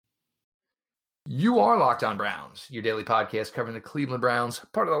You are Locked On Browns, your daily podcast covering the Cleveland Browns,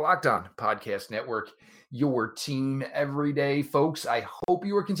 part of the Locked On Podcast Network, your team every day. Folks, I hope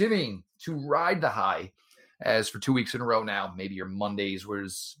you are continuing to ride the high, as for 2 weeks in a row now, maybe your Mondays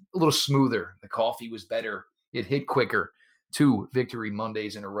was a little smoother. The coffee was better. It hit quicker. 2 victory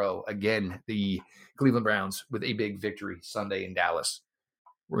Mondays in a row. Again, the Cleveland Browns with a big victory Sunday in Dallas.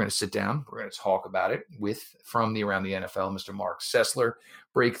 We're going to sit down. We're going to talk about it from the Around the NFL, Mr. Mark Sessler.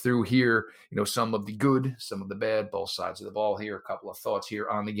 Break through here, some of the good, some of the bad, both sides of the ball here. A couple of thoughts here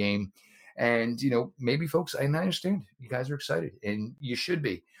on the game. And, maybe folks, I understand you guys are excited and you should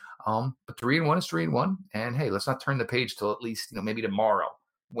be. But 3-1 is 3-1. And hey, let's not turn the page till at least, maybe tomorrow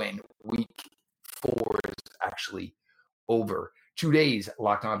when week 4 is actually over. 2 days,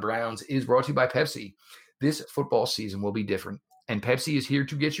 Locked On Browns is brought to you by Pepsi. This football season will be different. And Pepsi is here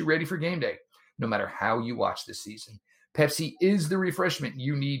to get you ready for game day, no matter how you watch this season. Pepsi is the refreshment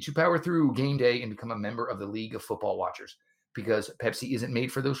you need to power through game day and become a member of the League of Football Watchers. Because Pepsi isn't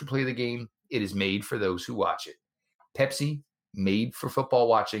made for those who play the game. It is made for those who watch it. Pepsi, made for football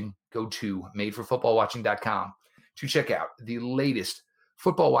watching. Go to madeforfootballwatching.com to check out the latest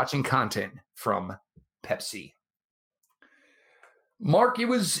football watching content from Pepsi. Mark, it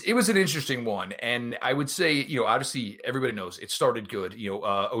was an interesting one. And I would say, obviously everybody knows it started good,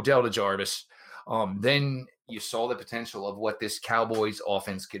 Odell to Jarvis. Then you saw the potential of what this Cowboys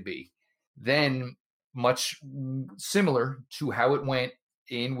offense could be. Then much similar to how it went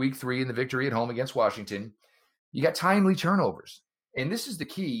in week 3 in the victory at home against Washington, you got timely turnovers. And this is the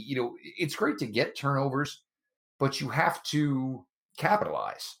key. It's great to get turnovers, but you have to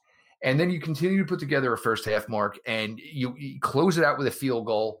capitalize. And then you continue to put together a first half, Mark, and you close it out with a field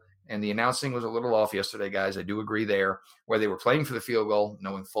goal. And the announcing was a little off yesterday, guys. I do agree there, where they were playing for the field goal,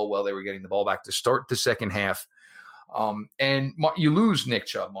 knowing full well they were getting the ball back to start the second half. And you lose Nick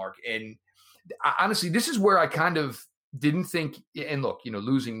Chubb, Mark. And honestly, this is where I kind of didn't think, and look,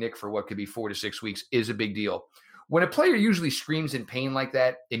 losing Nick for what could be 4 to 6 weeks is a big deal. When a player usually screams in pain like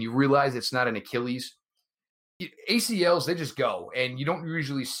that and you realize it's not an Achilles, ACLs, they just go, and you don't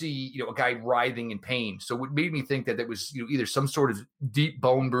usually see, a guy writhing in pain. So it made me think that there was, either some sort of deep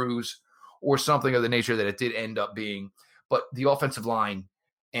bone bruise or something of the nature that it did end up being. But the offensive line,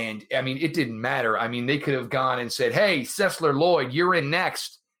 and it didn't matter. They could have gone and said, hey, Sessler, Lloyd, you're in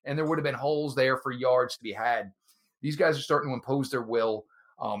next. And there would have been holes there for yards to be had. These guys are starting to impose their will.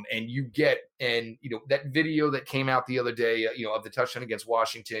 And you get, that video that came out the other day, of the touchdown against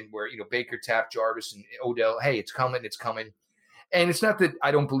Washington where, Baker tapped Jarvis and Odell, hey, it's coming. And it's not that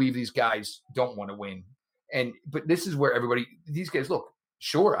I don't believe these guys don't want to win. But this is where these guys, look,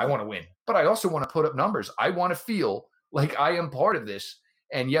 sure, I want to win, but I also want to put up numbers. I want to feel like I am part of this.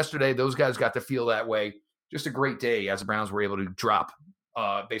 And yesterday, those guys got to feel that way. Just a great day as the Browns were able to drop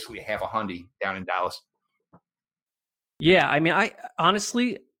basically half a hundy down in Dallas. Yeah, I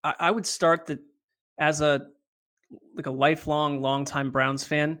honestly, I would start that as a long-time Browns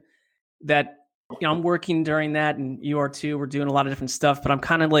fan, that I'm working during that, and you are too. We're doing a lot of different stuff, but I'm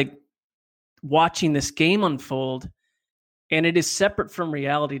kind of like watching this game unfold, and it is separate from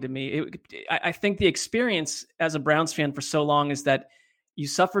reality to me. I think the experience as a Browns fan for so long is that you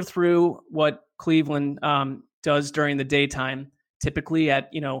suffer through what Cleveland does during the daytime, typically at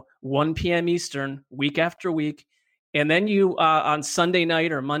 1 p.m. Eastern, week after week. And then you, on Sunday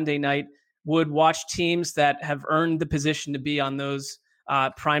night or Monday night, would watch teams that have earned the position to be on those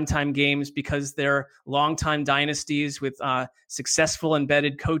primetime games because they're longtime dynasties with successful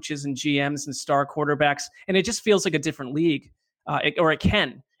embedded coaches and GMs and star quarterbacks. And it just feels like a different league, or it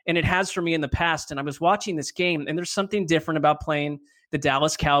can. And it has for me in the past. And I was watching this game, and there's something different about playing the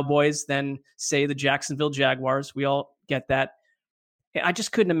Dallas Cowboys than, say, the Jacksonville Jaguars. We all get that. I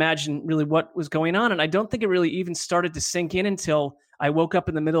just couldn't imagine really what was going on. And I don't think it really even started to sink in until I woke up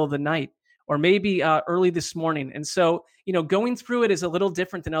in the middle of the night or maybe early this morning. And so, going through it is a little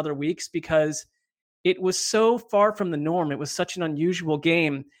different than other weeks because it was so far from the norm. It was such an unusual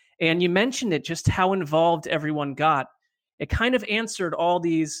game. And you mentioned it, just how involved everyone got. It kind of answered all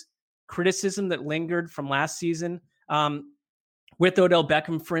these criticism that lingered from last season. With Odell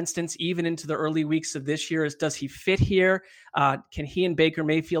Beckham, for instance, even into the early weeks of this year, does he fit here? Can he and Baker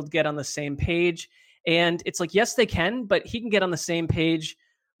Mayfield get on the same page? And it's like, yes, they can, but he can get on the same page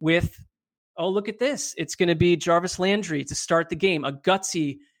with, oh, look at this. It's going to be Jarvis Landry to start the game, a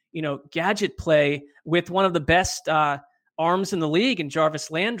gutsy, gadget play with one of the best arms in the league in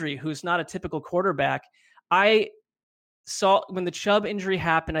Jarvis Landry, who's not a typical quarterback. I saw when the Chubb injury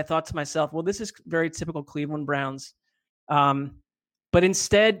happened, I thought to myself, well, this is very typical Cleveland Browns. But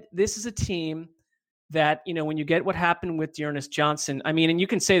instead, this is a team that, when you get what happened with Dearness Johnson, I mean, and you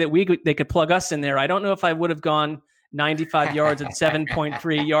can say that they could plug us in there. I don't know if I would have gone 95 yards at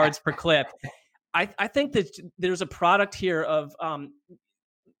 7.3 yards per clip. I think that there's a product here of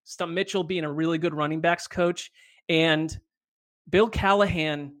Stump Mitchell being a really good running backs coach and Bill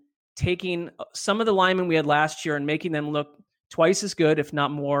Callahan taking some of the linemen we had last year and making them look twice as good, if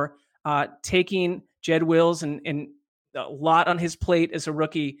not more, taking Jed Wills and a lot on his plate as a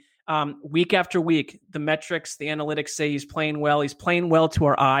rookie. Week after week, the metrics, the analytics say he's playing well. He's playing well to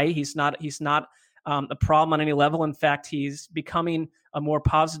our eye. He's not a problem on any level. In fact, he's becoming a more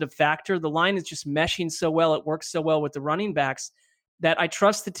positive factor. The line is just meshing so well. It works so well with the running backs that I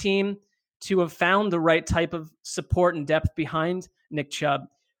trust the team to have found the right type of support and depth behind Nick Chubb.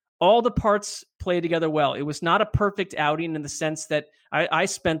 All the parts play together well. It was not a perfect outing in the sense that I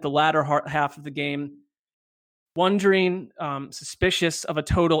spent the latter half of the game wondering, suspicious of a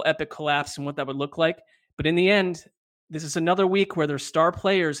total epic collapse and what that would look like. But in the end, this is another week where there's star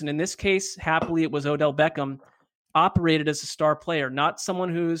players. And in this case, happily, it was Odell Beckham operated as a star player, not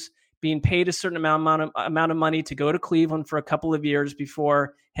someone who's being paid a certain amount of money to go to Cleveland for a couple of years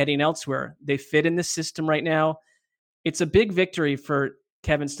before heading elsewhere. They fit in the system right now. It's a big victory for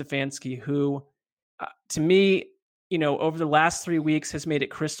Kevin Stefanski, who, to me, over the last 3 weeks has made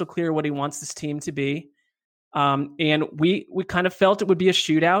it crystal clear what he wants this team to be. And we kind of felt it would be a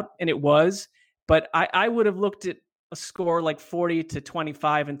shootout, and it was. But I would have looked at a score like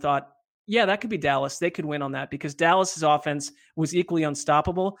 40-25 and thought, yeah, that could be Dallas. They could win on that because Dallas's offense was equally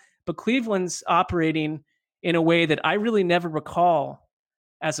unstoppable. But Cleveland's operating in a way that I really never recall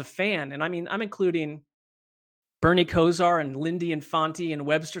as a fan. And I mean, I'm including Bernie Kosar and Lindy Infante and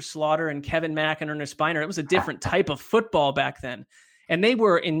Webster Slaughter and Kevin Mack and Ernest Biner. It was a different type of football back then. And they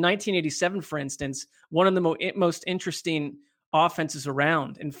were, in 1987, for instance, one of the most interesting offenses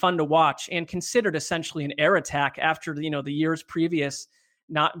around and fun to watch and considered essentially an air attack after, the years previous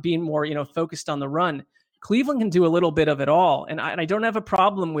not being more, focused on the run. Cleveland can do a little bit of it all. And I don't have a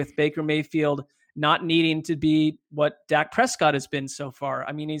problem with Baker Mayfield not needing to be what Dak Prescott has been so far.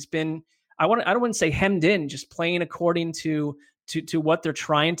 I mean, he's been, I don't want to say hemmed in, just playing according to what they're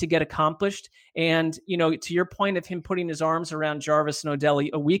trying to get accomplished. And, to your point of him putting his arms around Jarvis and Odell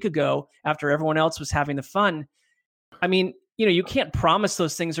a week ago after everyone else was having the fun. I mean, you can't promise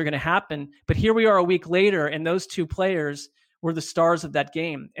those things are going to happen, but here we are a week later, and those two players were the stars of that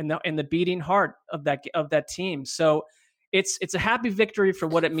game and the beating heart of that team. So it's a happy victory for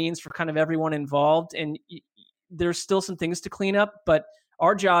what it means for kind of everyone involved. And there's still some things to clean up, but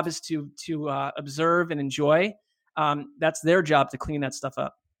our job is to observe and enjoy. That's their job to clean that stuff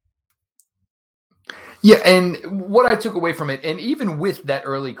up. Yeah, and what I took away from it, and even with that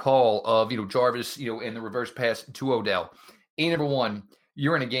early call of Jarvis, and the reverse pass to Odell, number one,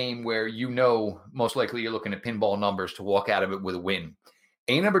 you're in a game where most likely you're looking at pinball numbers to walk out of it with a win.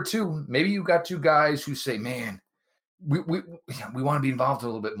 Number two, maybe you got two guys who say, "Man, we want to be involved a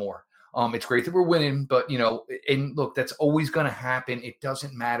little bit more." It's great that we're winning, but and look, that's always going to happen. It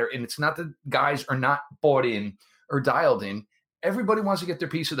doesn't matter, and it's not that guys are not bought in or dialed in. Everybody wants to get their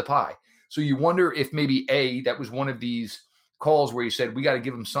piece of the pie. So you wonder if maybe that was one of these calls where you said, we got to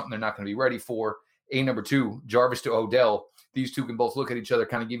give them something they're not going to be ready for. Number two, Jarvis to Odell. These two can both look at each other,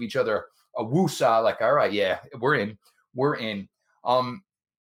 kind of give each other a woosah, like, all right, yeah, we're in.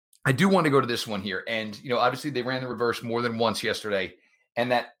 I do want to go to this one here. And, obviously they ran the reverse more than once yesterday.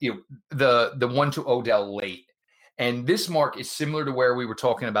 And that, the one to Odell late. And this, Mark, is similar to where we were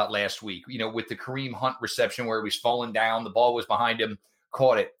talking about last week, with the Kareem Hunt reception where he was falling down, the ball was behind him,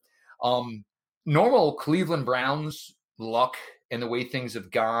 caught it. Normal Cleveland Browns luck and the way things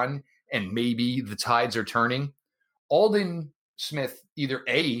have gone, and maybe the tides are turning. Aldon Smith either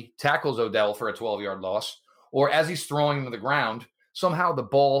tackles Odell for a 12-yard loss, or as he's throwing him to the ground, somehow the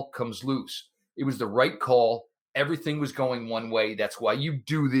ball comes loose. It was the right call. Everything was going one way. That's why you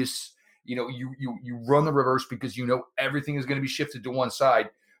do this. You run the reverse because everything is going to be shifted to one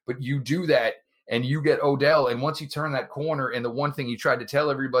side. But you do that, and you get Odell. And once he turned that corner, and the one thing he tried to tell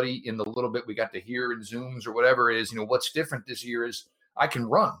everybody in the little bit we got to hear in Zooms or whatever it is, what's different this year is I can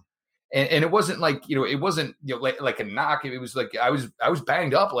run. And it wasn't like, it wasn't like a knock. It was like I was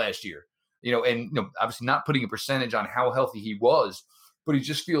banged up last year, and obviously not putting a percentage on how healthy he was, but he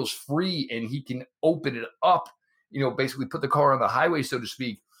just feels free and he can open it up, basically put the car on the highway, so to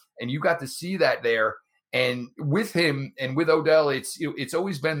speak. And you got to see that there. And with him and with Odell, it's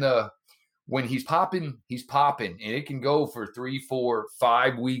always been when he's popping, and it can go for 3, 4,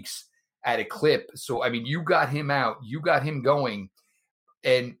 5 weeks at a clip. So, I mean, you got him out, you got him going,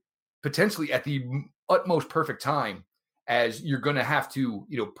 and potentially at the utmost perfect time, as you're going to have to,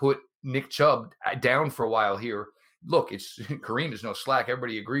 put Nick Chubb down for a while here. Look, it's Kareem is no slack.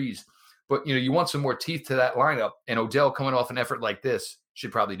 Everybody agrees. But, you want some more teeth to that lineup. And Odell coming off an effort like this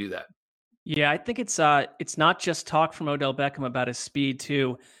should probably do that. Yeah, I think it's not just talk from Odell Beckham about his speed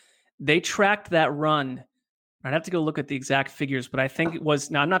too. They tracked that run. I'd have to go look at the exact figures, but I think it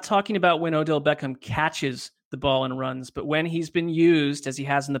was, now I'm not talking about when Odell Beckham catches the ball and runs, but when he's been used, as he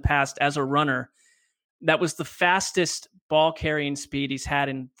has in the past, as a runner, that was the fastest ball carrying speed he's had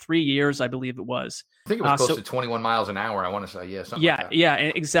in 3 years, I believe it was. I think it was close to 21 miles an hour, I want to say. Yeah, something like that. Yeah,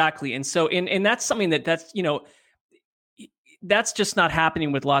 exactly. And so, and that's something that's just not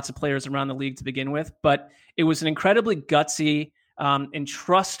happening with lots of players around the league to begin with, but it was an incredibly gutsy and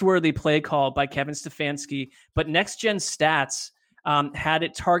trustworthy play call by Kevin Stefanski. But Next Gen Stats had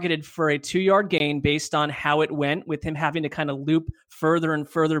it targeted for a 2-yard gain based on how it went, with him having to kind of loop further and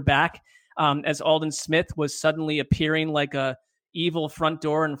further back as Aldon Smith was suddenly appearing like a evil front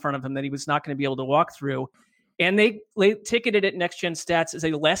door in front of him that he was not going to be able to walk through. And they ticketed it Next Gen Stats as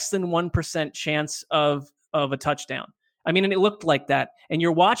a less than 1% chance of a touchdown. I mean, and it looked like that. And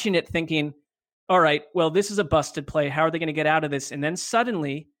you're watching it thinking, all right, well, this is a busted play. How are they going to get out of this? And then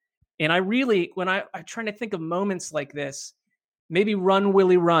suddenly, and I'm trying to think of moments like this, maybe Run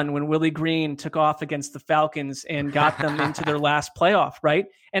Willie Run, when Willie Green took off against the Falcons and got them into their last playoff, right?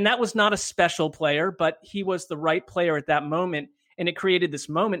 And that was not a special player, but he was the right player at that moment. And it created this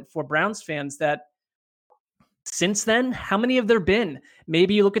moment for Browns fans that since then, how many have there been?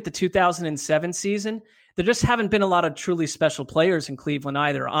 Maybe you look at the 2007 season, there just haven't been a lot of truly special players in Cleveland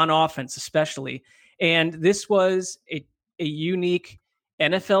either, on offense especially. And this was a unique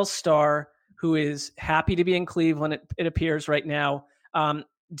NFL star who is happy to be in Cleveland, it appears right now,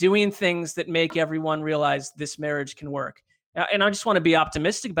 doing things that make everyone realize this marriage can work. And I just want to be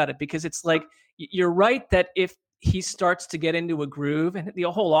optimistic about it, because it's like, you're right that if he starts to get into a groove, and the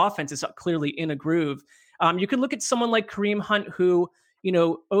whole offense is clearly in a groove, you could look at someone like Kareem Hunt, who,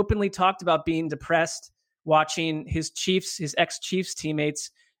 openly talked about being depressed watching his ex-Chiefs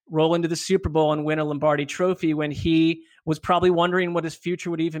teammates roll into the Super Bowl and win a Lombardi trophy, when he was probably wondering what his future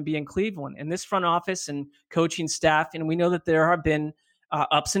would even be in Cleveland. And this front office and coaching staff, and we know that there have been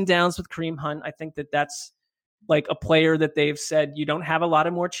ups and downs with Kareem Hunt. I think that that's like a player that they've said, you don't have a lot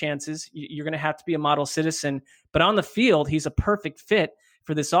of more chances. You're going to have to be a model citizen. But on the field, he's a perfect fit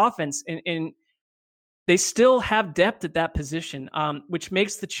for this offense. And they still have depth at that position, which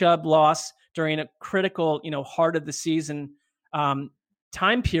makes the Chubb loss during a critical, heart of the season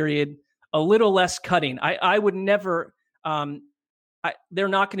time period a little less cutting. I would never, they're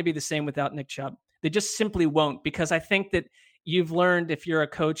not going to be the same without Nick Chubb. They just simply won't, because I think that you've learned, if you're a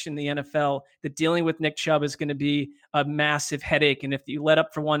coach in the NFL, that dealing with Nick Chubb is going to be a massive headache. And if you let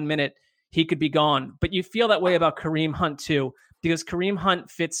up for 1 minute, he could be gone. But you feel that way about Kareem Hunt too, because Kareem Hunt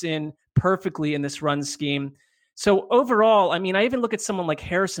fits in perfectly in this run scheme. So overall, I mean, I even look at someone like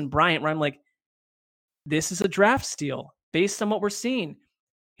Harrison Bryant, where I'm like, this is a draft steal based on what we're seeing.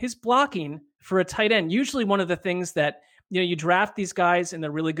 His blocking for a tight end, usually one of the things that, you draft these guys and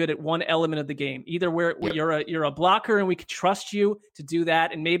they're really good at one element of the game, either where you're a blocker and we can trust you to do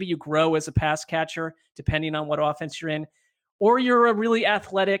that, and maybe you grow as a pass catcher depending on what offense you're in, or you're a really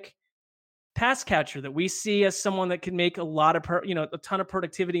athletic pass catcher that we see as someone that can make a lot of a ton of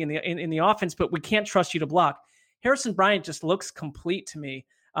productivity in the offense, but we can't trust you to block. Harrison Bryant just looks complete to me.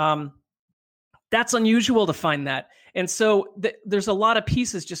 That's unusual to find that. And so there's a lot of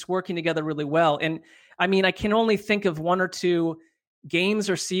pieces just working together really well. And I mean, I can only think of one or two games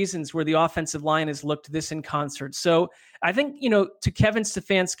or seasons where the offensive line has looked this in concert. So I think, to Kevin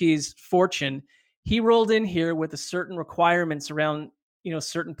Stefanski's fortune, he rolled in here with a certain requirements around,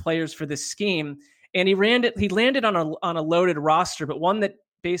 certain players for this scheme. And he landed on a loaded roster, but one that,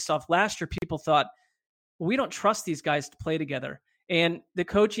 based off last year, people thought, well, we don't trust these guys to play together. And the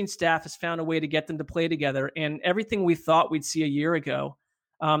coaching staff has found a way to get them to play together. And everything we thought we'd see a year ago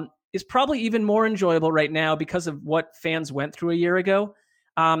is probably even more enjoyable right now because of what fans went through a year ago.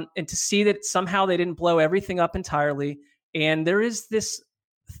 And to see that somehow they didn't blow everything up entirely. And there is this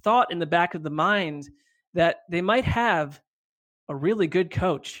thought in the back of the mind that they might have a really good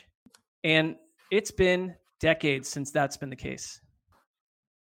coach. And it's been decades since that's been the case.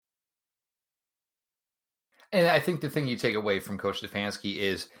 And I think the thing you take away from Coach Stefanski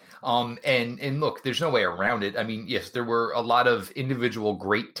is, and look, there's no way around it. I mean, yes, there were a lot of individual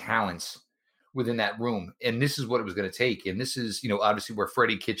great talents within that room, and this is what it was going to take. And this is, obviously where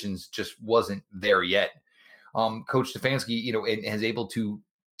Freddie Kitchens just wasn't there yet. Coach Stefanski, and has able to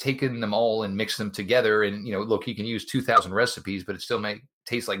taken them all and mix them together. And, look, he can use 2,000 recipes, but it still may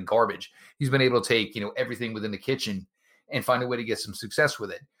taste like garbage. He's been able to take, everything within the kitchen and find a way to get some success with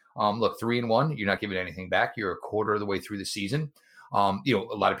it. Look, 3-1, you're not giving anything back. You're a quarter of the way through the season. A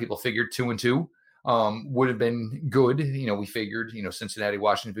lot of people figured 2-2 would have been good. We figured, Cincinnati,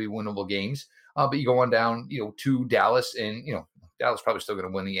 Washington to be winnable games. But you go on down, to Dallas, and, Dallas probably still going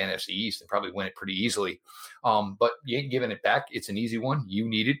to win the NFC East and probably win it pretty easily. But you ain't giving it back. It's an easy one. You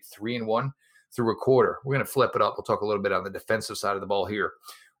need it 3-1 through a quarter. We're going to flip it up. We'll talk a little bit on the defensive side of the ball here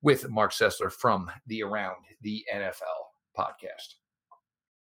with Mark Sessler from the Around the NFL podcast.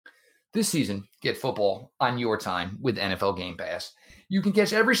 This season, get football on your time with NFL Game Pass. You can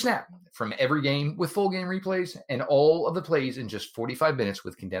catch every snap from every game with full game replays and all of the plays in just 45 minutes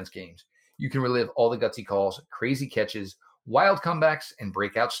with condensed games. You can relive all the gutsy calls, crazy catches, wild comebacks, and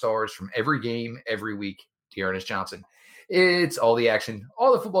breakout stars from every game, every week. Dearness Johnson. It's all the action,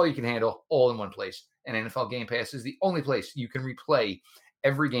 all the football you can handle, all in one place. And NFL Game Pass is the only place you can replay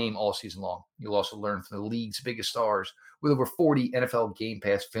every game all season long. You'll also learn from the league's biggest stars with over 40 NFL Game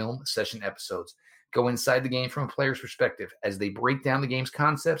Pass film session episodes. Go inside the game from a player's perspective as they break down the game's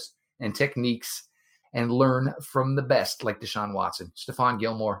concepts and techniques and learn from the best like Deshaun Watson, Stephon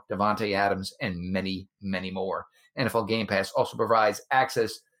Gilmore, Davante Adams, and many, many more. NFL Game Pass also provides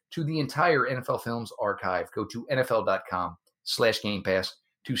access to the entire NFL Films archive. Go to NFL.com/Game Pass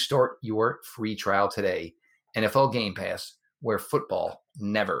to start your free trial today. NFL Game Pass, where football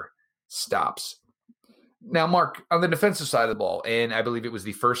never stops. Now, Mark, on the defensive side of the ball, and I believe it was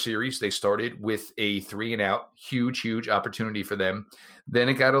the first series, they started with a 3-and-out, huge opportunity for them. Then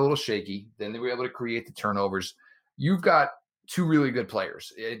it got a little shaky. Then they were able to create the turnovers. You've got two really good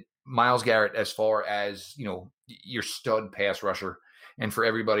players. Myles Garrett, as far as, your stud pass rusher. And for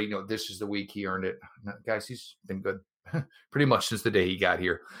everybody, this is the week he earned it. Guys, he's been good pretty much since the day he got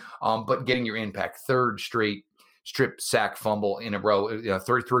here. But getting your impact, third straight strip sack fumble in a row,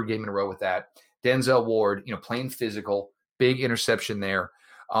 third game in a row with that. Denzel Ward, playing physical, big interception there.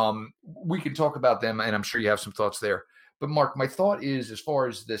 We can talk about them, and I'm sure you have some thoughts there. But, Mark, my thought is, as far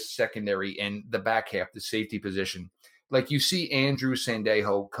as the secondary and the back half, the safety position, like you see Andrew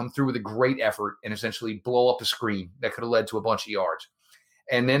Sandejo come through with a great effort and essentially blow up a screen that could have led to a bunch of yards.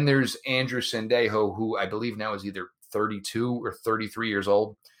 And then there's Andrew Sandejo, who I believe now is either 32 or 33 years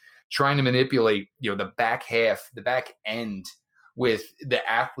old, trying to manipulate, the back half, the back end with the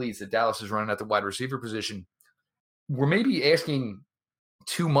athletes that Dallas is running at the wide receiver position. We're maybe asking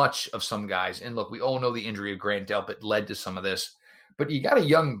too much of some guys. And look, we all know the injury of Grant Delpit led to some of this. But you got a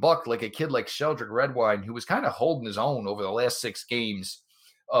young buck like a kid like Sheldrick Redwine, who was kind of holding his own over the last 6 games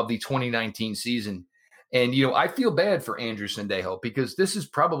of the 2019 season. And, I feel bad for Andrew Sandejo because this is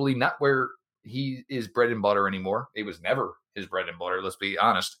probably not where he is bread and butter anymore. It was never his bread and butter, let's be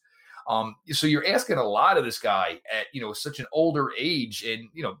honest. So you're asking a lot of this guy at, such an older age. And,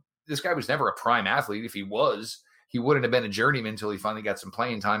 this guy was never a prime athlete. If he was, he wouldn't have been a journeyman until he finally got some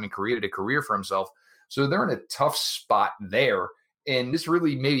playing time and created a career for himself. So they're in a tough spot there. And this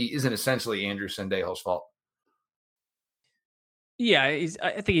really maybe isn't essentially Andrew Sandejo's fault. Yeah, I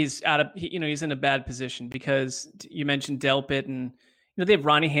think he's he's in a bad position because you mentioned Delpit and, they have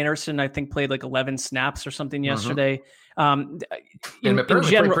Ronnie Henderson, I think, played like 11 snaps or something yesterday. And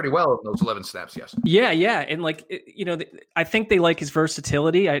apparently played pretty well in those 11 snaps, yes. Yeah. And I think they like his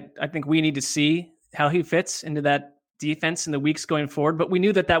versatility. I think we need to see how he fits into that defense in the weeks going forward. But we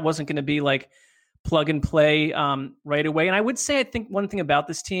knew that wasn't going to be like plug and play right away. And I would say, I think one thing about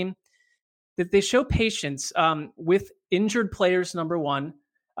this team, that they show patience with injured players, number one,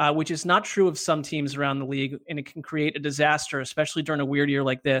 which is not true of some teams around the league, and it can create a disaster, especially during a weird year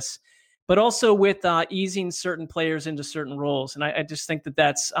like this, but also with easing certain players into certain roles. And I just think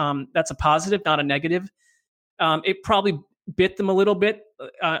that's a positive, not a negative. It probably bit them a little bit,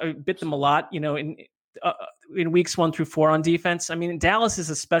 bit them a lot, in weeks 1 through 4 on defense. I mean, Dallas is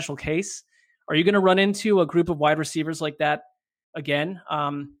a special case. Are you going to run into a group of wide receivers like that again?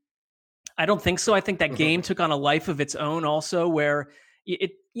 I don't think so. I think that game took on a life of its own also, where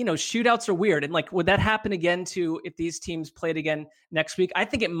shootouts are weird. And like, would that happen again if these teams played again next week? I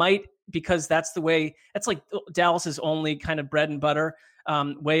think it might, because that's like Dallas's only kind of bread and butter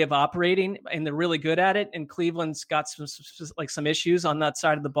way of operating, and they're really good at it. And Cleveland's got some issues on that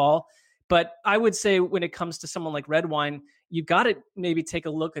side of the ball. But I would say when it comes to someone like Redwine, you got to maybe take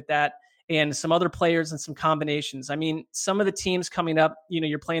a look at that and some other players and some combinations. I mean, some of the teams coming up,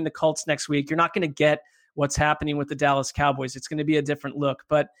 you're playing the Colts next week. You're not going to get what's happening with the Dallas Cowboys. It's going to be a different look.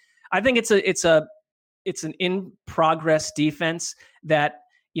 But I think it's an in progress defense that,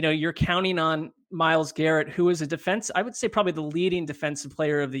 you're counting on Myles Garrett, who is I would say probably the leading defensive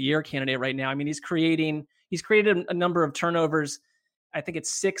player of the year candidate right now. I mean, he's created a number of turnovers I think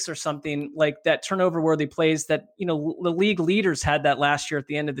it's 6 or something, like that turnover worthy plays that, the league leaders had that last year at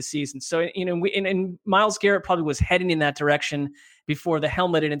the end of the season. So, and Myles Garrett probably was heading in that direction before the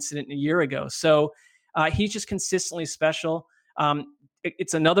helmet incident a year ago. So he's just consistently special.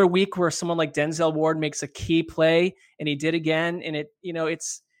 It's another week where someone like Denzel Ward makes a key play, and he did again. And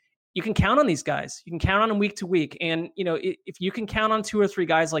you can count on these guys. You can count on them week to week. And, if you can count on 2 or 3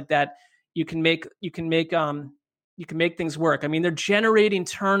 guys like that, you can make things work. I mean, they're generating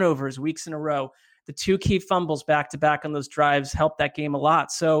turnovers weeks in a row. The 2 key fumbles back to back on those drives helped that game a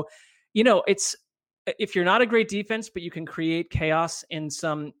lot. So, it's, if you're not a great defense, but you can create chaos in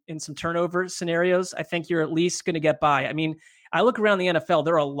some turnover scenarios, I think you're at least going to get by. I mean, I look around the NFL,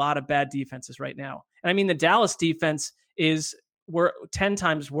 there are a lot of bad defenses right now. And I mean, the Dallas defense we're 10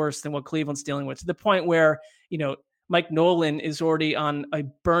 times worse than what Cleveland's dealing with, to the point where, Mike Nolan is already on a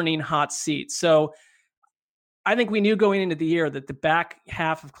burning hot seat. So I think we knew going into the year that the back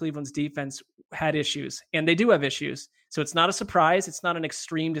half of Cleveland's defense had issues, and they do have issues. So it's not a surprise. It's not an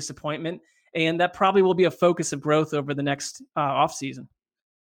extreme disappointment. And that probably will be a focus of growth over the next offseason.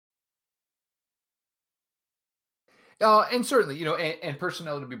 And certainly, and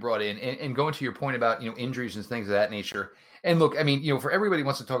personnel to be brought in, and going to your point about, injuries and things of that nature. And look, I mean, for everybody who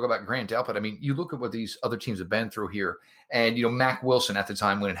wants to talk about Grant Delpit, I mean, you look at what these other teams have been through here, and, Mac Wilson at the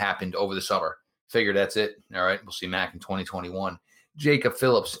time when it happened over the summer, figured that's it. All right, we'll see Mac in 2021. Jacob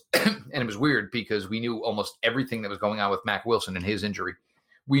Phillips, and it was weird because we knew almost everything that was going on with Mac Wilson and his injury.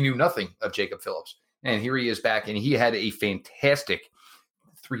 We knew nothing of Jacob Phillips. And here he is back, and he had a fantastic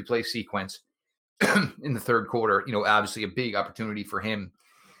 3-play sequence in the third quarter, obviously a big opportunity for him.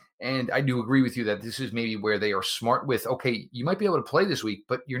 And I do agree with you that this is maybe where they are smart with, okay, you might be able to play this week,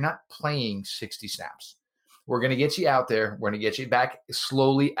 but you're not playing 60 snaps. We're going to get you out there. We're going to get you back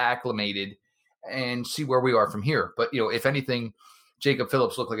slowly acclimated and see where we are from here. But, if anything, Jacob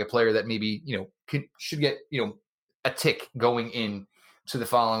Phillips looked like a player that maybe, should get, a tick going in to the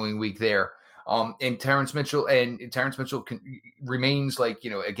following week there. And Terrence Mitchell remains like,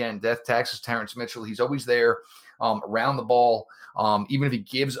 again, death taxes Terrence Mitchell. He's always there around the ball. Even if he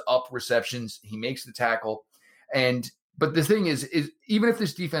gives up receptions, he makes the tackle. But the thing is even if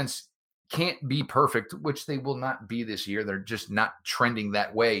this defense can't be perfect, which they will not be this year, they're just not trending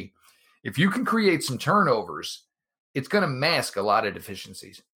that way. If you can create some turnovers, it's going to mask a lot of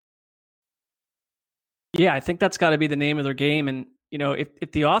deficiencies. Yeah, I think that's got to be the name of their game. And,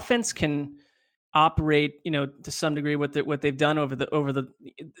 if the offense can operate, to some degree what they've done over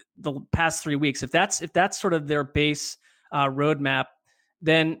the past 3 weeks, if that's sort of their base roadmap,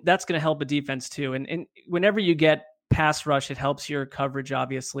 then that's going to help a defense too. And whenever you get pass rush, it helps your coverage,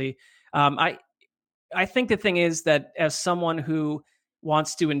 obviously. I think the thing is that as someone who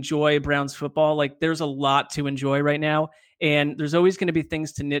wants to enjoy Browns football, like there's a lot to enjoy right now, and there's always going to be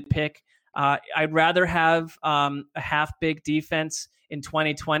things to nitpick. I'd rather have a half-baked defense in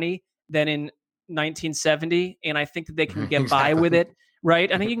 2020 than in 1970, and I think that they can get by with it, right?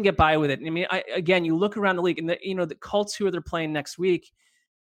 I think you can get by with it. I mean, again, you look around the league, and the Colts, who they're playing next week,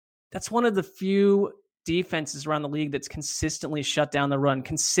 that's one of the few defenses around the league that's consistently shut down the run,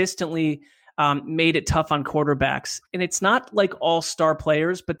 consistently made it tough on quarterbacks. And it's not like all-star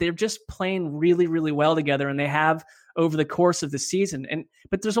players, but they're just playing really, really well together, and they have over the course of the season.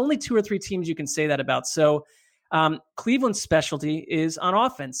 But there's only 2 or 3 teams you can say that about. So Cleveland's specialty is on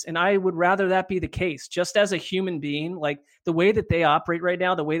offense, and I would rather that be the case. Just as a human being, like the way that they operate right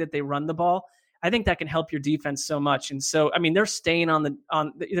now, the way that they run the ball, I think that can help your defense so much. And so, I mean, they're staying they're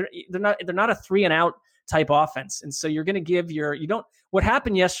not a 3-and-out type offense. And so you're going to give what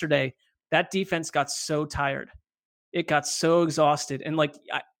happened yesterday, that defense got so tired. It got so exhausted. And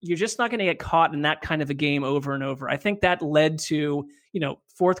you're just not going to get caught in that kind of a game over and over. I think that led to,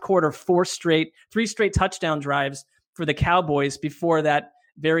 fourth quarter, 3 straight touchdown drives for the Cowboys before that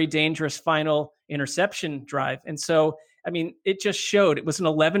very dangerous final interception drive. And so, I mean, it just showed. It was an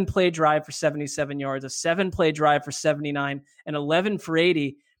 11-play drive for 77 yards, a 7-play drive for 79, and 11 for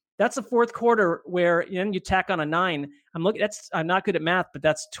 80. That's a fourth quarter where you tack on a 9. I'm not good at math, but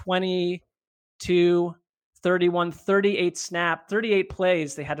that's 22, 31, 38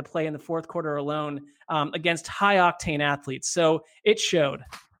 plays they had to play in the fourth quarter alone against high-octane athletes. So it showed.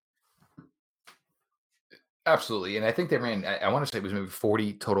 Absolutely. And I think they ran, I want to say it was maybe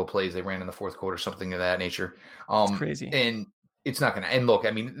 40 total plays they ran in the fourth quarter, something of that nature. It's crazy. And it's not going to, and look,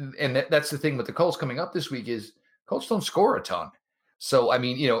 I mean, and that's the thing with the Colts coming up this week is Colts don't score a ton. So, I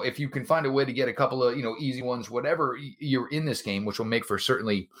mean, if you can find a way to get a couple of, easy ones, whatever, you're in this game, which will make for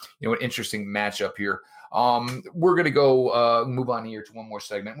certainly, an interesting matchup here. We're going to go move on here to one more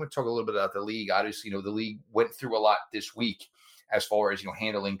segment. We'll talk a little bit about the league. Obviously, the league went through a lot this week as far as,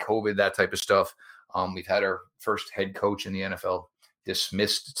 handling COVID, that type of stuff. We've had our first head coach in the NFL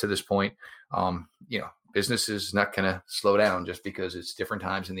dismissed to this point. Business is not going to slow down just because it's different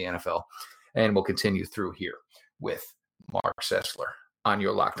times in the NFL. And we'll continue through here with Mark Sessler on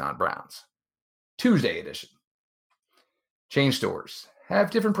your Locked On Browns Tuesday edition. Chain stores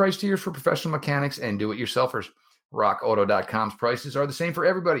have different price tiers for professional mechanics and do-it-yourselfers. RockAuto.com's prices are the same for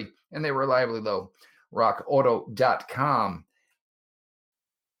everybody, and they're reliably low. RockAuto.com.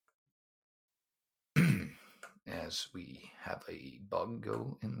 As we have a bug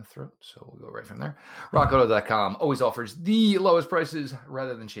go in the throat, so we'll go right from there. RockAuto.com always offers the lowest prices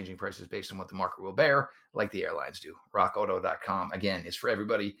rather than changing prices based on what the market will bear, like the airlines do. RockAuto.com, again, is for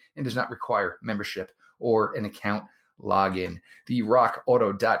everybody and does not require membership or an account login. The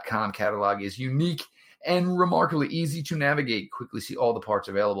RockAuto.com catalog is unique and remarkably easy to navigate. Quickly see all the parts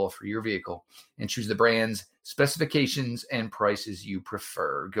available for your vehicle and choose the brands, specifications, and prices you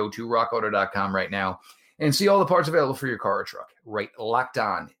prefer. Go to RockAuto.com right now and see all the parts available for your car or truck. Right, Locked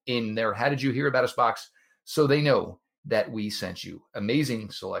On in there. How did you hear about us box? So they know that we sent you. Amazing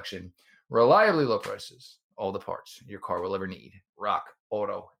selection, reliably low prices, all the parts your car will ever need.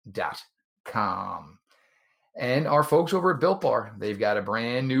 RockAuto.com. And our folks over at Built Bar, they've got a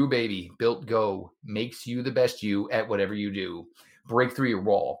brand new baby. Built Go makes you the best you at whatever you do. Break through your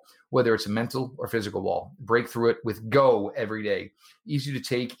wall, whether it's a mental or physical wall. Break through it with Go every day. Easy to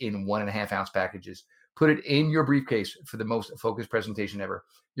take in 1.5 ounce packages. Put it in your briefcase for the most focused presentation ever.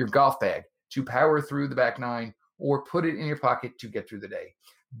 Your golf bag to power through the back nine, or put it in your pocket to get through the day.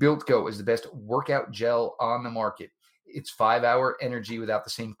 Built Go is the best workout gel on the market. It's 5-hour energy without the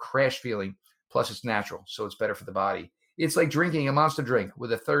same crash feeling. Plus, it's natural, so it's better for the body. It's like drinking a Monster drink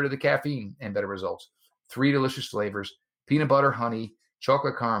with a third of the caffeine and better results. 3 delicious flavors: peanut butter, honey,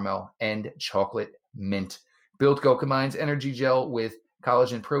 chocolate caramel, and chocolate mint. Built Go combines energy gel with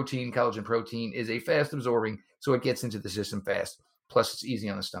collagen protein. Collagen protein is a fast absorbing, so it gets into the system fast. Plus, it's easy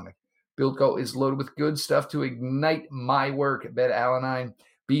on the stomach. Built Go is loaded with good stuff to ignite my work. Beta-alanine,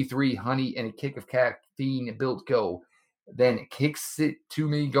 B3, honey, and a kick of caffeine. Built Go then kicks it to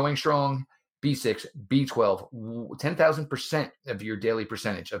me going strong. B6, B12, 10,000% of your daily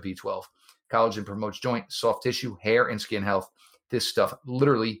percentage of B12. Collagen promotes joint, soft tissue, hair, and skin health. This stuff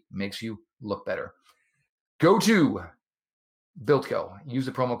literally makes you look better. Go to Built Go. Use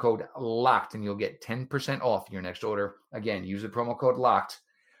the promo code LOCKED and you'll get 10% off your next order. Again, use the promo code LOCKED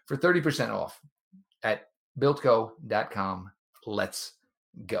for 30% off at BuiltGo.com. Let's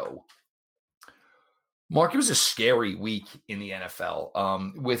go. Mark, it was a scary week in the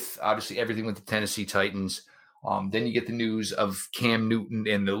NFL with obviously everything with the Tennessee Titans. Then you get the news of Cam Newton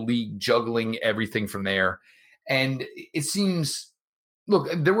and the league juggling everything from there. And it seems, look,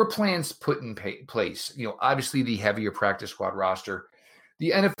 there were plans put in place. Obviously the heavier practice squad roster.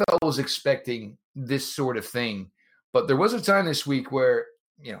 The NFL was expecting this sort of thing. But there was a time this week where,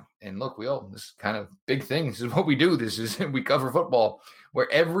 and look, this kind of big thing. This is what we do. We cover football,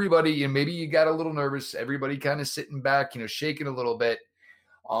 where everybody, and maybe you got a little nervous, everybody kind of sitting back, shaking a little bit.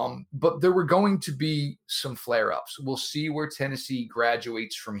 But there were going to be some flare-ups. We'll see where Tennessee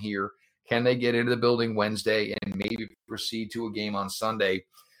graduates from here. Can they get into the building Wednesday and maybe proceed to a game on Sunday?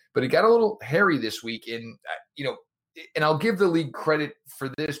 But it got a little hairy this week. And, and I'll give the league credit for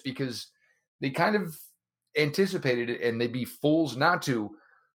this because they kind of anticipated it, and they'd be fools not to.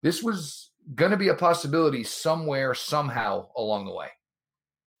 This was going to be a possibility somewhere, somehow along the way.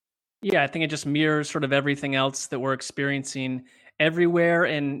 Yeah, I think it just mirrors sort of everything else that we're experiencing everywhere.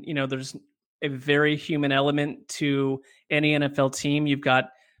 And, there's a very human element to any NFL team. You've got,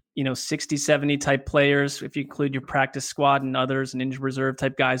 60, 70 type players, if you include your practice squad and others and injured reserve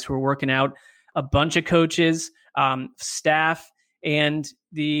type guys who are working out, a bunch of coaches, staff, and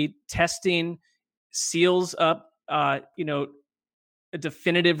the testing seals up,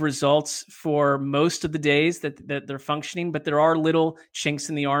 definitive results for most of the days that they're functioning, but there are little chinks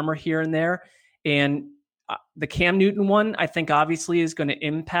in the armor here and there. And the Cam Newton one, I think obviously is going to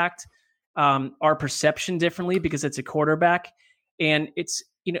impact our perception differently because it's a quarterback. And it's,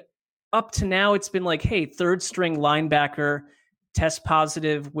 up to now it's been like, hey, third string linebacker test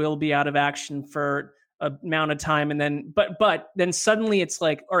positive, will be out of action for a amount of time. And then, but then suddenly it's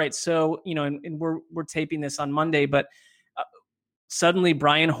like, all right, so, and we're taping this on Monday, but suddenly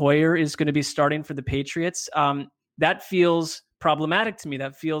Brian Hoyer is going to be starting for the Patriots. That feels problematic to me.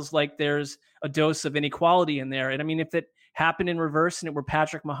 That feels like there's a dose of inequality in there. And I mean, if it happened in reverse and it were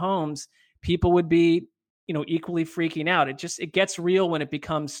Patrick Mahomes, people would be, equally freaking out. It gets real when it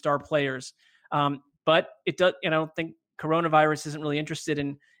becomes star players. But it does, I don't think coronavirus isn't really interested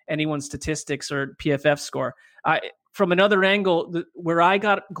in anyone's statistics or PFF score. From another angle, where I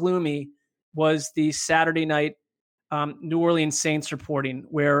got gloomy was the Saturday night New Orleans Saints reporting,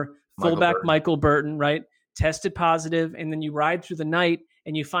 where fullback Michael Burton, right, tested positive, and then you ride through the night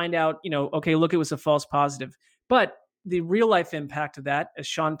and you find out, okay, look, it was a false positive. But the real life impact of that, as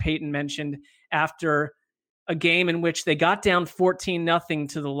Sean Payton mentioned, after a game in which they got down 14-0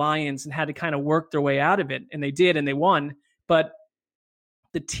 to the Lions and had to kind of work their way out of it, and they did, and they won. But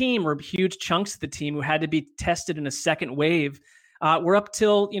the team, or huge chunks of the team who had to be tested in a second wave, were up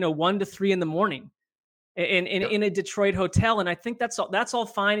till 1 to 3 in the morning in a Detroit hotel. And I think that's all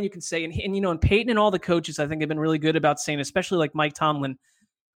fine. And you can say, and Peyton and all the coaches, I think, have been really good about saying, especially like Mike Tomlin,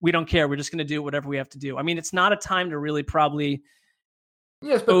 we don't care. We're just going to do whatever we have to do. I mean, it's not a time to really probably.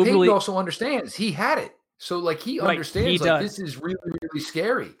 Yes, but Peyton also understands. He had it. So he understands this is really, really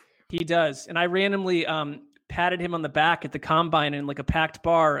scary. He does. And I randomly patted him on the back at the combine in a packed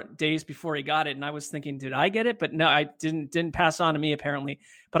bar days before he got it. And I was thinking, did I get it? But no, I didn't pass on to me apparently.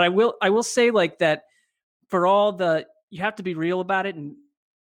 But I will say that for all you have to be real about it and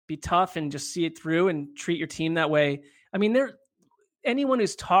be tough and just see it through and treat your team that way. I mean, anyone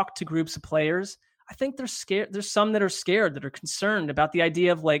who's talked to groups of players, I think they're scared. There's some that are scared, that are concerned about the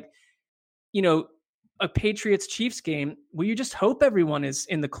idea of a Patriots Chiefs game. Will you just hope everyone is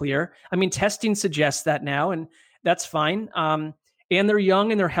in the clear? I mean, testing suggests that now, and that's fine. And they're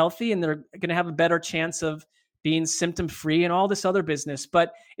young and they're healthy and they're going to have a better chance of being symptom free and all this other business.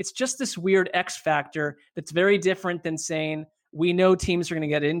 But it's just this weird X factor that's very different than saying, we know teams are going to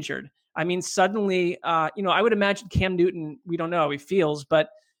get injured. I mean, suddenly, I would imagine Cam Newton, we don't know how he feels, but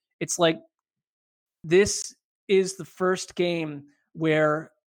it's like, this is the first game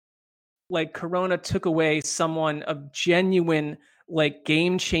where Corona took away someone of genuine,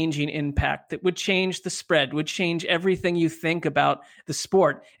 game-changing impact that would change the spread, would change everything you think about the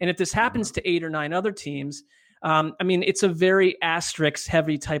sport. And if this happens to 8 or 9 other teams, it's a very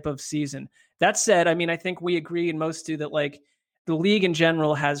asterisk-heavy type of season. That said, I think we agree, and most do, that the league in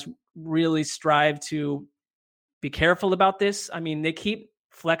general has really strived to be careful about this. I mean, they keep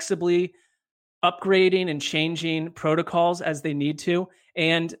flexibly upgrading and changing protocols as they need to.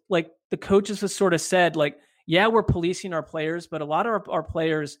 And the coaches have sort of said, yeah, we're policing our players, but a lot of our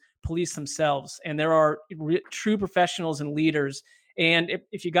players police themselves. And there are true professionals and leaders. And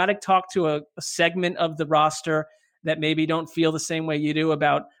if you got to talk to a segment of the roster that maybe don't feel the same way you do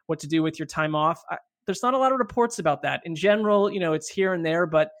about what to do with your time off, there's not a lot of reports about that. In general, it's here and there,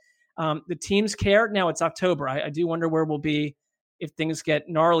 but the teams care. Now it's October. I do wonder where we'll be if things get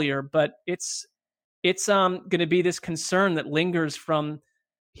gnarlier, but it's going to be this concern that lingers from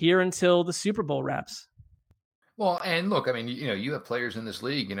here until the Super Bowl wraps. Well, and look, you have players in this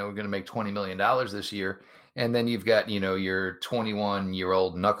league, we're going to make $20 million this year. And then you've got, your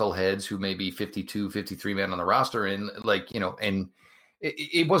 21-year-old knuckleheads who may be 52, 53 men on the roster. And and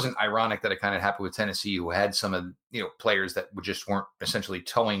it wasn't ironic that it kind of happened with Tennessee, who had some of, players that just weren't essentially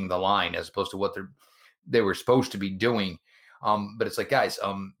towing the line as opposed to what they were supposed to be doing. But it's guys,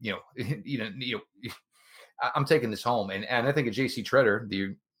 I'm taking this home. And I think of J.C.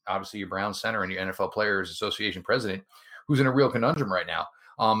 Tretter, obviously your Browns center and your NFL Players Association president, who's in a real conundrum right now.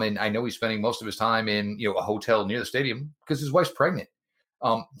 And I know he's spending most of his time in, a hotel near the stadium because his wife's pregnant.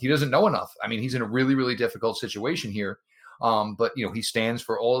 He doesn't know enough. He's in a really, really difficult situation here. But, he stands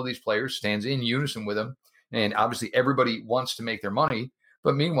for all of these players, stands in unison with them. And obviously everybody wants to make their money.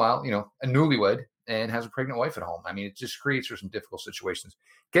 But meanwhile, a newlywed and has a pregnant wife at home. It just creates for some difficult situations.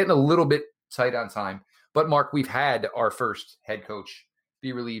 Getting a little bit tight on time. But, Mark, we've had our first head coach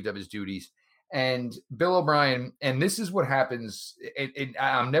be relieved of his duties. And Bill O'Brien, and this is what happens.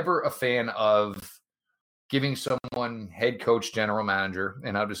 I'm never a fan of giving someone head coach, general manager.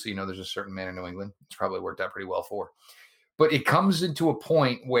 And obviously, there's a certain man in New England it's probably worked out pretty well for. But it comes into a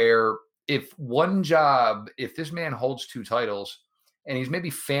point where if this man holds 2 titles and he's maybe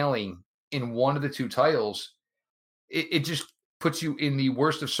failing in one of the 2 titles, it just puts you in the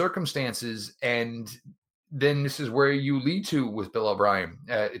worst of circumstances. And then this is where you lead to with Bill O'Brien.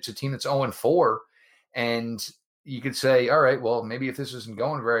 It's a team that's 0-4. And you could say, all right, well, maybe if this isn't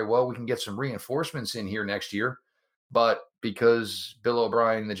going very well, we can get some reinforcements in here next year. But because Bill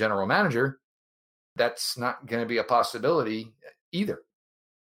O'Brien, the general manager, that's not going to be a possibility either.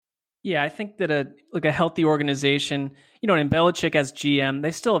 Yeah, I think that a healthy organization, and Belichick as GM,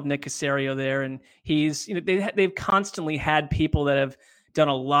 they still have Nick Caserio there, and he's, they've constantly had people that have done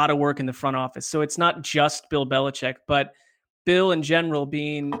a lot of work in the front office. So it's not just Bill Belichick, but Bill in general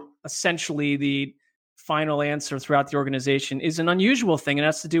being essentially the final answer throughout the organization is an unusual thing. And it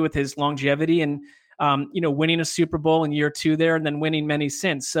has to do with his longevity. And winning a Super Bowl in year 2 there and then winning many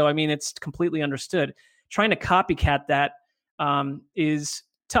since. So, I mean, it's completely understood. Trying to copycat that is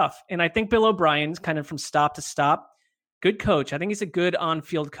tough. And I think Bill O'Brien's kind of from stop to stop, good coach. I think he's a good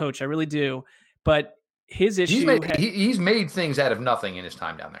on-field coach. I really do. But his issue... He's made things out of nothing in his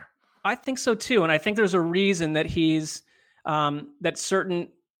time down there. I think so too. And I think there's a reason that he's that certain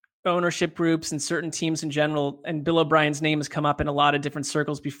ownership groups and certain teams in general, and Bill O'Brien's name has come up in a lot of different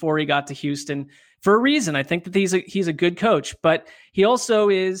circles before he got to Houston for a reason. I think that he's a good coach, but he also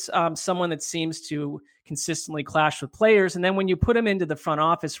is someone that seems to consistently clash with players. And then when you put him into the front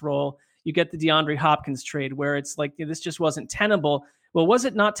office role, you get the DeAndre Hopkins trade where it's like, this just wasn't tenable. Well, was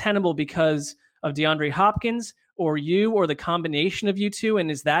it not tenable because of DeAndre Hopkins or you or the combination of you two? And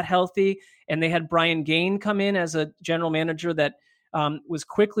is that healthy? And they had Brian Gaine come in as a general manager that was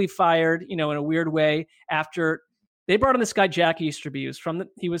quickly fired, in a weird way after they brought in this guy, Jack Easterby,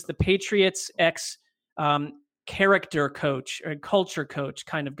 he was the Patriots ex character coach or culture coach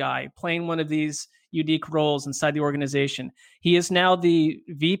kind of guy, playing one of these unique roles inside the organization. He is now the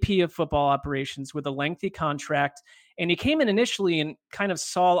VP of football operations with a lengthy contract. And he came in initially and kind of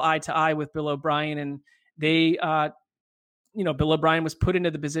saw eye to eye with Bill O'Brien. And they, Bill O'Brien was put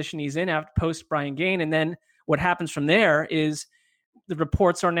into the position he's in after post Brian Gaine. And then what happens from there is the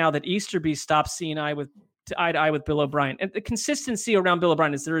reports are now that Easterby stops seeing eye to eye with Bill O'Brien. And the consistency around Bill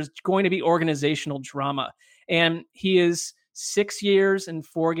O'Brien is there is going to be organizational drama. And he is 6 years and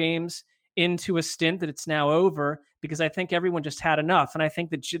 4 games into a stint that it's now over because I think everyone just had enough. And I think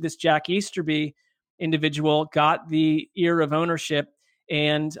that this Jack Easterby individual got the ear of ownership,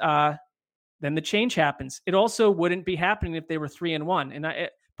 and then the change happens. It also wouldn't be happening if they were 3-1. And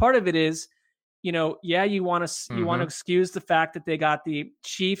part of it is, you want to excuse the fact that they got the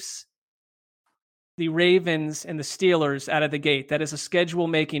Chiefs, the Ravens, and the Steelers out of the gate. That is a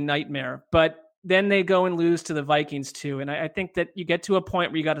schedule-making nightmare. But then they go and lose to the Vikings too. And I think that you get to a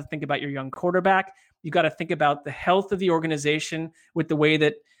point where you got to think about your young quarterback. You got to think about the health of the organization with the way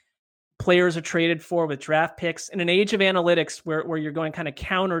that players are traded for with draft picks. In an age of analytics where you're going kind of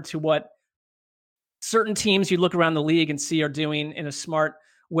counter to what certain teams you look around the league and see are doing in a smart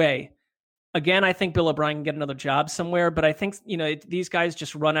way. Again, I think Bill O'Brien can get another job somewhere, but I think, these guys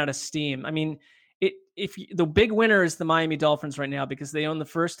just run out of steam. I mean, the big winner is the Miami Dolphins right now because they own the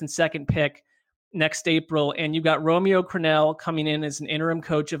first and second pick next April, and you got Romeo Crennel coming in as an interim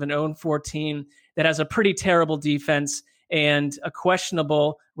coach of an 0-4 team that has a pretty terrible defense and a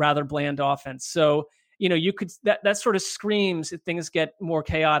questionable, rather bland offense. So, you could that sort of screams if things get more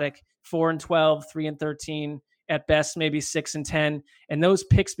chaotic, 4-12, 3-13, at best, maybe 6-10. And those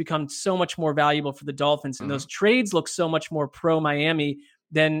picks become so much more valuable for the Dolphins. And those trades look so much more pro Miami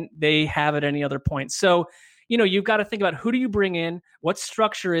than they have at any other point. So, you've got to think about who do you bring in? What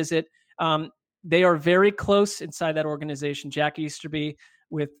structure is it? They are very close inside that organization. Jack Easterby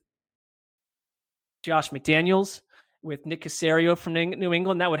with Josh McDaniels, with Nick Caserio from New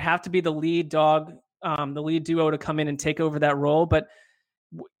England. That would have to be the lead dog, the lead duo to come in and take over that role. But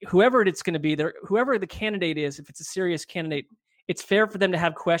whoever it's going to be, whoever the candidate is, if it's a serious candidate, it's fair for them to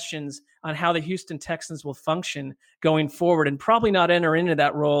have questions on how the Houston Texans will function going forward and probably not enter into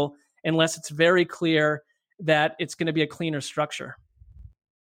that role unless it's very clear that it's going to be a cleaner structure.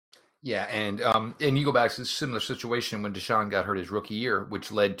 Yeah, and you go back to a similar situation when Deshaun got hurt his rookie year,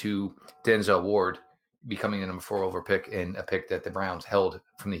 which led to Denzel Ward becoming a number 4 over pick and a pick that the Browns held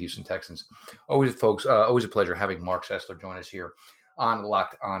from the Houston Texans. Always a pleasure having Mark Sessler join us here on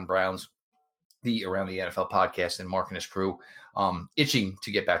Locked On Browns, the Around the NFL podcast, and Mark and his crew, itching to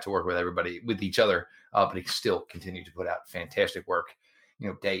get back to work with each other, but he still continue to put out fantastic work,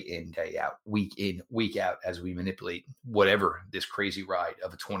 day in, day out, week in, week out, as we manipulate whatever this crazy ride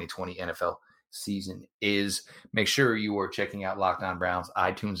of a 2020 NFL season is. Make sure you are checking out Locked On Browns,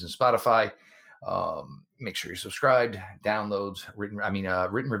 iTunes, and Spotify. Make sure you're subscribed, downloads,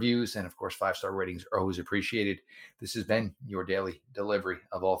 written reviews, and of course, 5-star ratings are always appreciated. This has been your daily delivery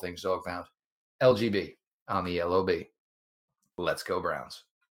of all things dog pound. LGB on the LOB. Let's go Browns.